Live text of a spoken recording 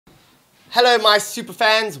Hello my super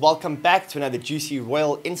fans, welcome back to another juicy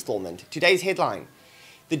royal installment. Today's headline: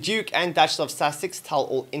 the Duke and Duchess of Sussex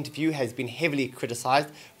tell-all interview has been heavily criticised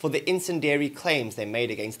for the incendiary claims they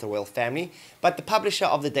made against the royal family, but the publisher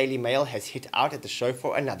of the Daily Mail has hit out at the show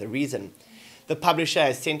for another reason. The publisher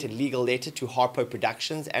has sent a legal letter to Harpo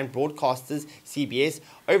Productions and broadcasters CBS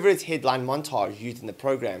over its headline montage used in the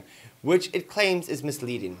programme, which it claims is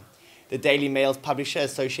misleading. The Daily Mail's publisher,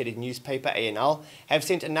 Associated Newspaper A&L, have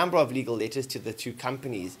sent a number of legal letters to the two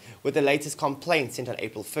companies, with the latest complaint sent on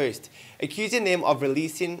April 1st, accusing them of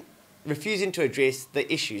refusing to address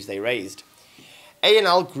the issues they raised.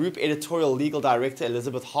 A&L Group Editorial Legal Director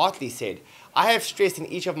Elizabeth Hartley said, "I have stressed in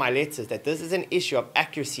each of my letters that this is an issue of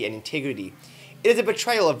accuracy and integrity. It is a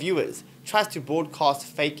betrayal of viewers' trust to broadcast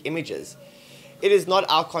fake images. It is not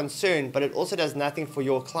our concern, but it also does nothing for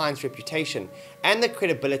your client's reputation and the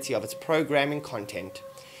credibility of its programming content."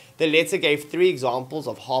 The letter gave 3 examples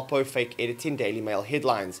of Harpo fake editing Daily Mail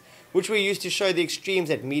headlines, which were used to show the extremes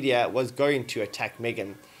that media was going to attack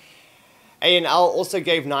Meghan. A&L also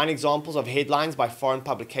gave 9 examples of headlines by foreign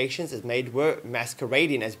publications as made were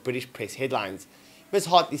masquerading as British press headlines. Ms.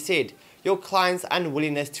 Hartley said, "Your client's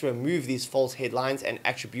unwillingness to remove these false headlines and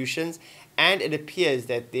attributions, and it appears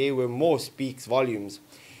that there were more, speaks volumes.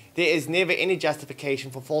 There is never any justification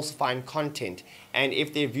for falsifying content, and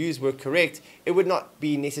if their views were correct, it would not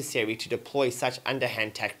be necessary to deploy such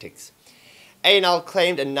underhand tactics." A&L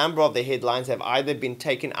claimed a number of the headlines have either been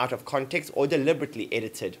taken out of context or deliberately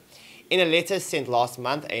edited. In a letter sent last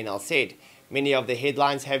month, A&L said, "Many of the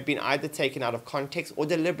headlines have been either taken out of context or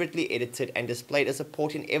deliberately edited and displayed as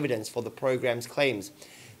supporting evidence for the programme's claims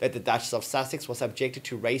that the Duchess of Sussex was subjected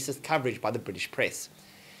to racist coverage by the British press.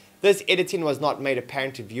 This editing was not made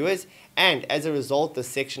apparent to viewers, and as a result, this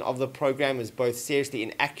section of the programme is both seriously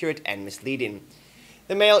inaccurate and misleading."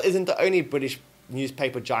 The Mail isn't the only British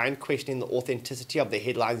newspaper giant questioning the authenticity of the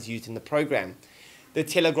headlines used in the programme. The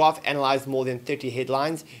Telegraph analysed more than 30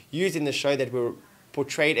 headlines used in the show that were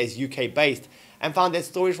portrayed as UK-based, and found that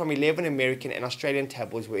stories from 11 American and Australian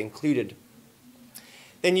tabloids were included.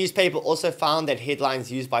 The newspaper also found that headlines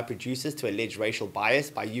used by producers to allege racial bias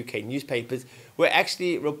by UK newspapers were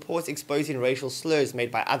actually reports exposing racial slurs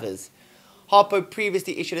made by others. Harpo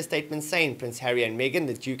previously issued a statement saying Prince Harry and Meghan,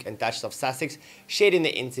 the Duke and Duchess of Sussex, shared in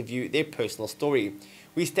the interview their personal story.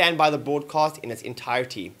 "We stand by the broadcast in its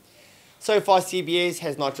entirety." So far, CBS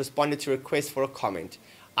has not responded to requests for a comment.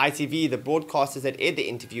 ITV, the broadcasters that aired the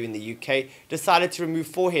interview in the UK, decided to remove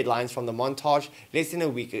 4 headlines from the montage less than a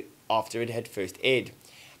week after it had first aired.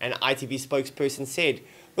 An ITV spokesperson said,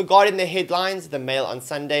 "Regarding the headlines, the Mail on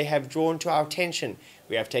Sunday have drawn to our attention.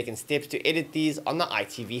 We have taken steps to edit these on the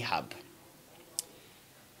ITV hub."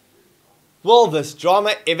 Will this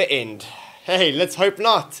drama ever end? Hey, let's hope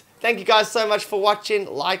not. Thank you guys so much for watching.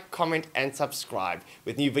 Like, comment and subscribe.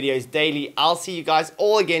 With new videos daily, I'll see you guys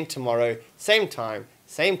all again tomorrow. Same time,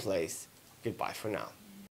 same place. Goodbye for now.